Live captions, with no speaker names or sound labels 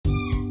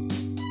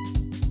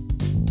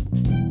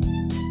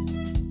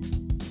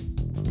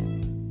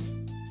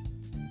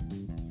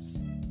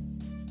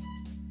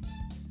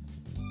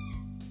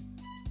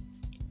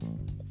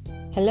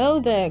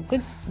Hello there,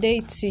 good day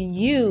to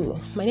you.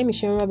 My name is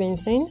Sharon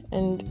Robinson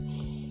and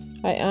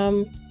I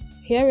am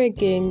here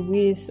again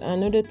with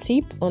another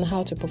tip on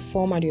how to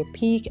perform at your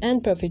peak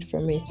and profit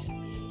from it.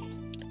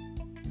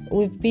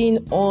 We've been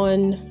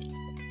on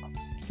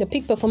the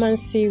Peak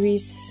Performance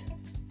series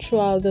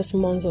throughout this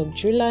month of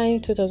July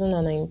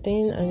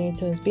 2019 and it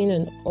has been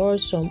an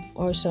awesome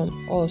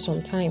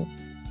time.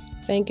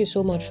 Thank you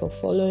so much for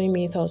following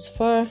me thus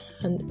far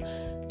and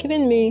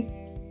giving me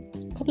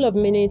a couple of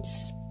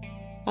minutes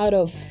out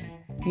of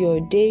your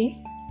day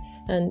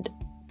and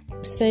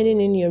sending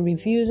in your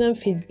reviews and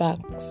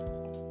feedbacks.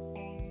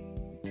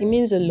 It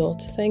means a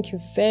lot. Thank you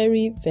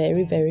very,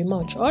 very, very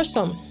much.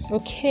 Awesome.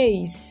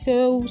 Okay,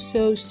 so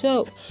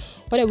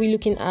what are we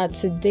looking at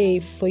today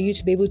for you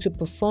to be able to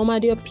perform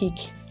at your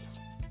peak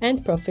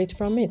and profit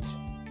from it?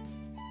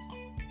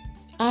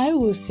 I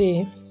will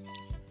say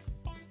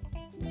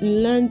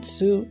learn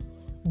to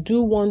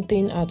do one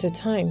thing at a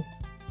time.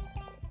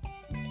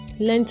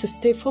 Learn to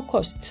stay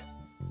focused.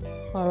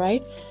 All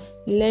right,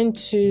 learn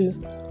to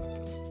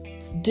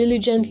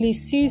diligently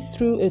see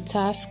through a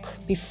task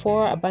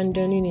before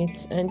abandoning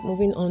it and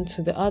moving on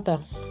to the other.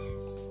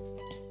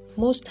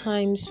 Most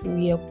times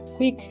we are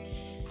quick,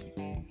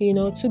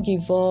 to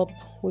give up.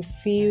 We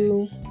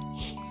feel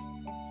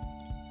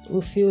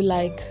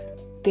like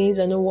things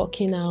are not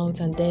working out,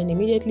 and then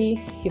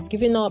immediately you've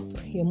given up,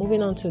 you're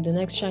moving on to the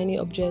next shiny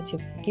object.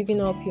 You've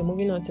given up, you're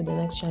moving on to the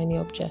next shiny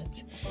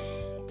object.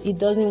 It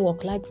doesn't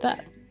work like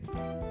that.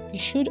 You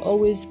should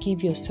always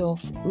give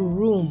yourself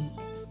room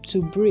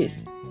to breathe.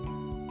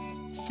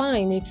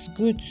 Fine, it's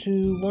good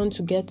to want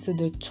to get to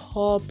the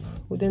top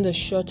within the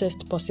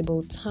shortest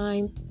possible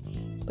time,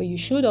 but you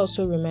should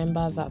also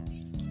remember that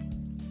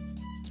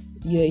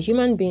you're a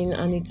human being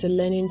and it's a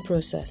learning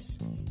process.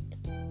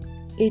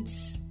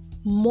 It's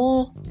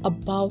more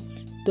about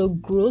the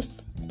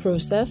growth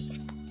process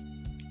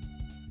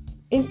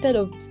instead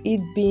of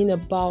it being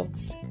about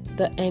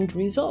the end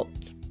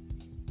result.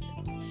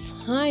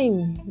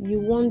 Fine, you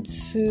want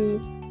to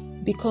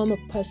become a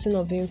person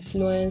of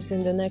influence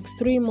in the next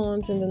 3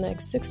 months, in the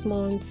next 6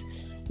 months,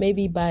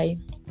 maybe by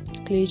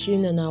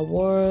clinching an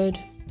award,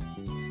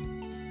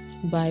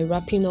 by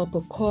wrapping up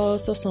a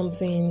course or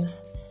something,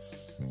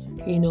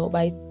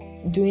 by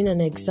doing an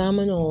exam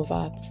and all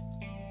that.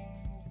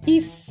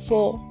 If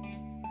for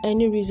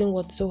any reason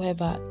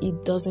whatsoever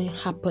it doesn't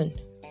happen,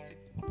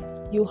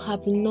 you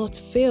have not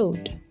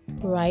failed,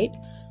 right?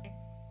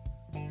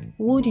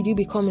 Who did you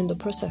become in the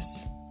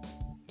process?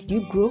 Did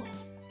you grow?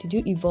 Did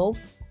you evolve?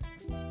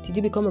 Did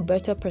you become a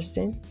better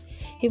person?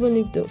 Even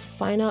if the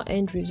final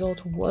end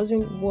result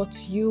wasn't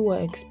what you were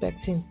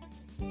expecting,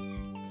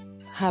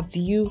 have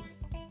you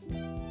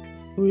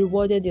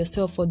rewarded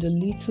yourself for the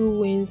little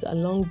wins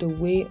along the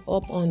way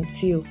up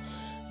until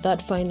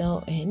that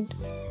final end?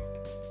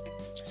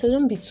 So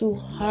don't be too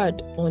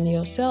hard on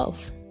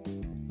yourself,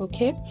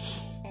 okay?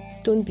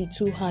 Don't be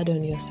too hard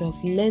on yourself.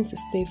 Learn to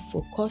stay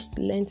focused.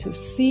 Learn to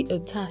see a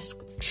task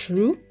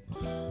through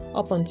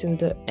up until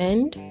the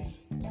end.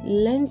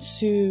 Learn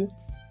to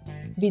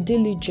be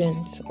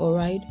diligent, all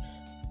right?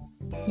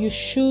 You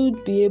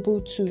should be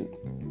able to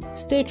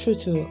stay true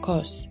to your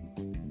course.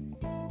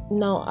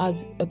 Now,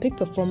 as a peak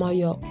performer,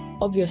 you're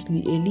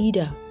obviously a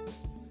leader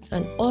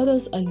and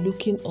others are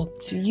looking up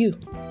to you.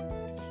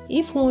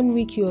 If 1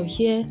 week you're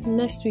here,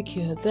 next week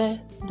you're there,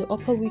 the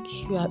upper week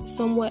you are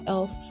somewhere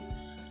else,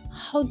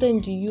 how then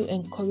do you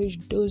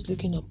encourage those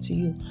looking up to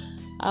you?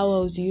 How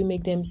else do you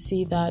make them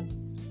see that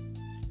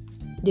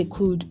they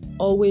could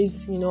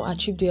always,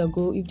 achieve their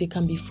goal if they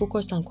can be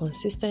focused and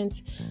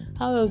consistent?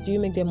 How else do you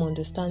make them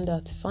understand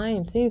that,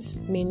 fine, things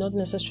may not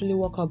necessarily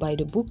work out by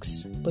the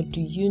books, but do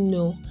you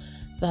know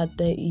that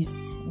there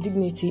is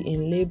dignity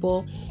in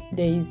labor,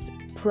 there is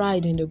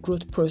pride in the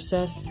growth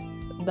process,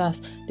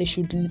 that they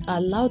should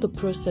allow the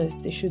process,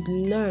 they should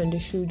learn, they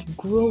should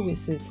grow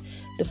with it.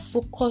 The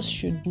focus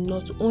should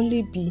not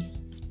only be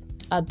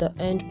at the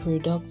end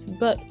product,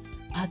 but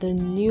at the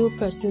new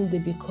person they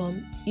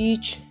become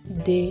each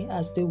day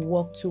as they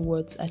work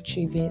towards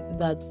achieving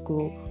that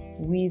goal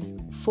with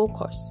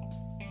focus.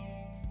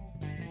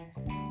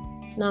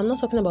 Now, I'm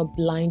not talking about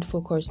blind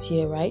focus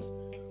here, right?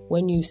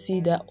 When you see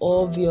that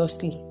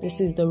obviously this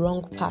is the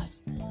wrong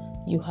path,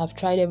 you have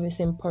tried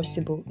everything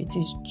possible, it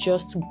is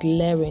just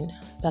glaring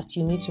that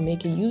you need to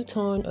make a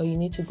U-turn or you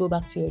need to go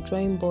back to your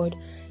drawing board,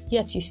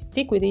 yet you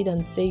stick with it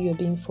and say you're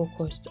being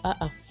focused.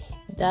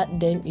 That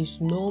then is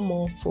no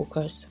more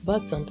focus,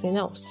 but something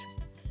else.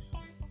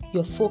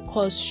 Your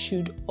focus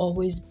should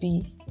always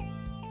be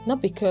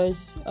not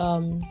because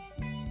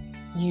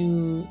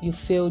you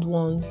failed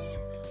once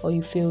or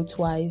you failed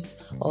twice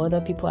or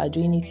other people are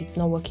doing it, it's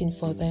not working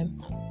for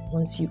them.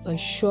 Once you are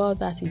sure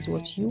that is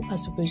what you are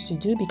supposed to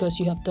do because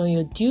you have done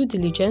your due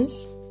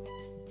diligence,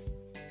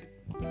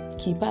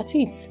 keep at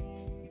it.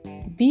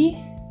 Be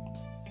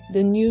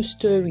the new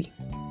story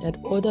that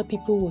other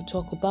people will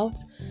talk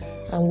about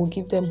and will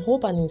give them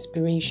hope and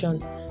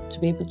inspiration to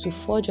be able to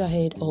forge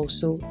ahead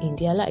also in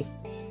their life.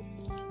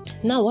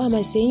 Now, why am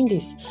I saying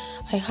this?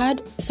 I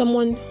had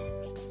someone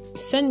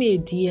sent me a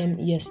DM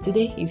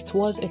yesterday. It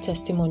was a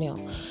testimonial,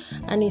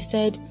 and he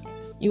said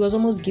he was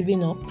almost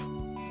giving up.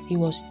 He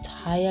was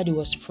tired. He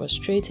was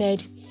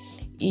frustrated.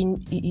 He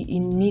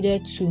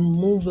needed to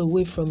move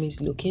away from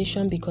his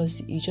location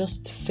because he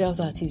just felt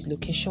that his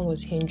location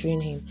was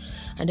hindering him.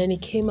 And then he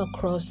came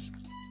across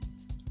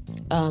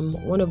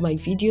one of my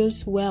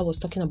videos where I was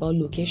talking about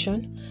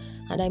location,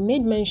 and I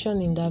made mention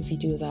in that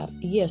video that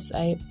yes,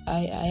 I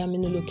am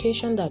in a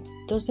location that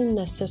doesn't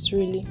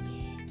necessarily,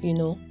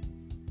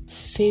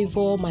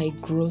 favor my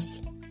growth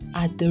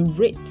at the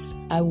rate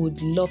I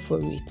would love for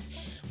it.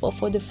 But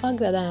for the fact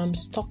that I am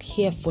stuck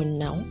here for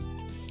now,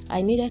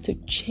 I needed to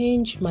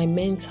change my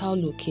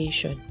mental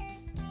location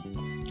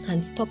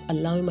and stop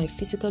allowing my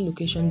physical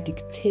location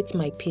dictate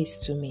my pace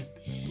to me.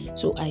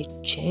 So I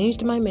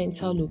changed my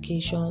mental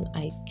location.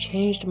 I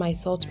changed my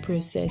thought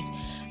process.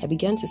 I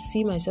began to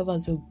see myself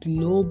as a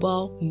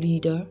global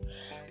leader,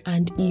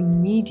 and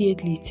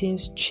immediately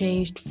things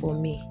changed for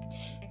me.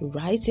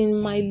 Right in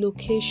my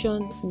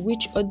location,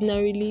 which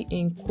ordinarily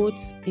in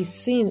quotes is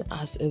seen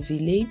as a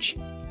village,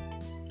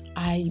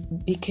 I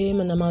became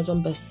an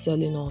Amazon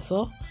best-selling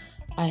author.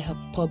 I have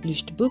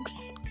published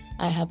books.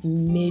 I have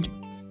made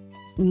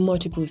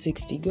multiple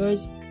six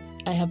figures.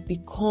 I have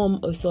become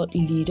a thought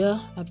leader.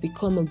 I've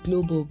become a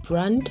global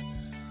brand.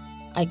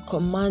 I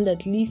command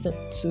at least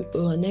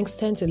to an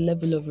extent a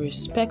level of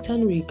respect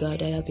and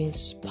regard. I have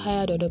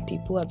inspired other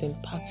people. I've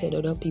impacted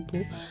other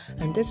people.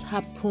 And this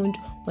happened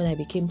when I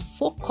became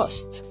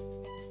focused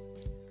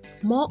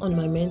more on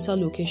my mental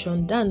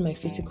location than my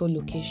physical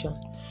location.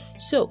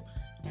 So,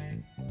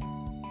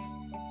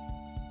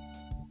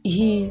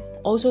 he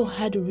also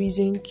had a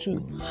reason to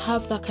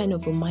have that kind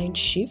of a mind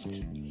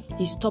shift.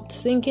 He stopped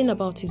thinking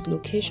about his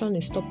location,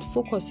 he stopped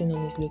focusing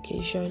on his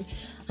location,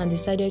 and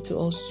decided to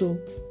also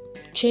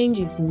change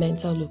his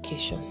mental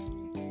location.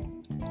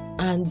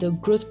 And the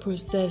growth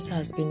process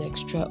has been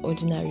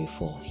extraordinary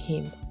for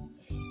him.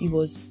 He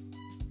was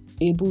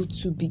able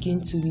to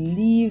begin to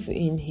live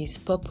in his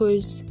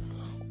purpose,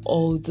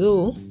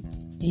 although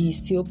he is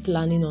still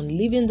planning on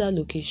leaving that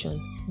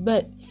location.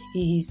 But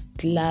he is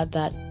glad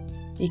that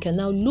he can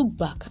now look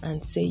back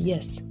and say,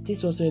 yes,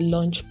 this was a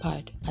launch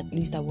pad. At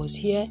least I was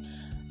here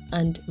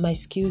and my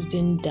skills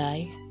didn't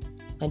die.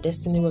 My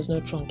destiny was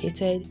not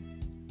truncated.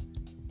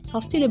 I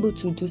was still able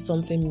to do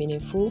something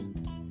meaningful.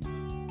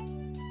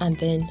 And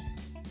then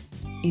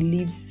he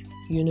leaves,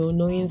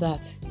 knowing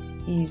that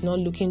he is not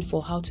looking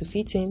for how to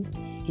fit in.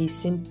 He's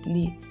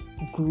simply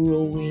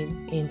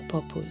growing in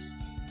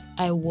purpose.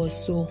 I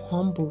was so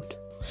humbled.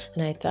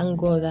 And I thank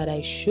God that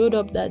I showed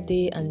up that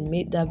day and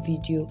made that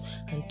video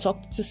and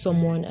talked to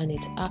someone, and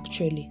it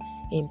actually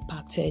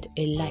impacted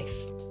a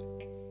life.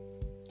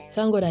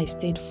 Thank God I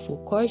stayed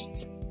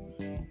focused.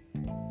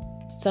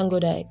 Thank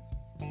God I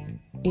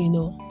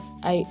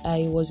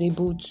was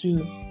able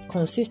to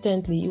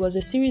consistently, it was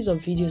a series of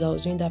videos I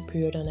was doing that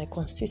period, and I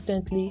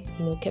consistently,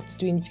 kept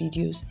doing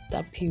videos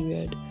that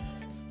period.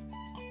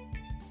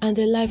 And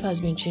the life has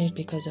been changed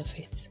because of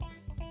it.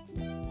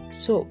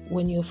 So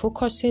when you're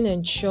focusing,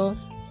 ensure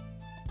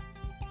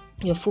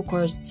you're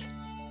focused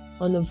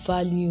on a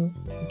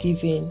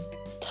value-giving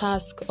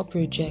task or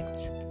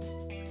project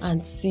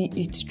and see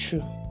it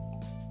through.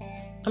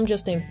 I'm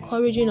just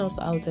encouraging us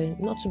out there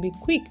not to be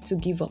quick to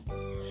give up.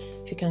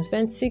 If you can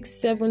spend 6,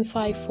 7,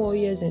 5, 4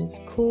 years in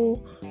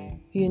school,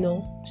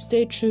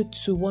 stay true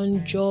to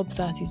one job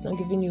that is not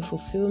giving you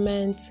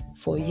fulfillment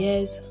for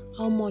years,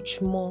 how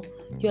much more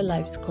your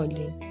life's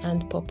calling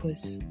and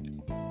purpose.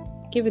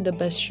 Give it the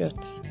best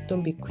shot.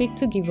 Don't be quick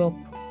to give up.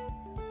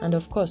 And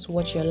of course,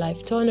 watch your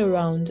life turn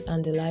around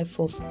and the life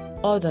of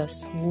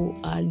others who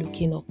are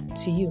looking up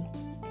to you.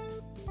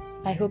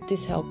 I hope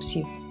this helps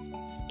you.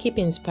 Keep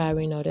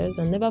inspiring others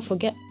and never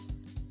forget,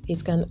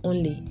 it can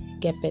only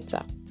get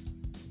better.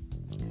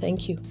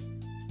 Thank you.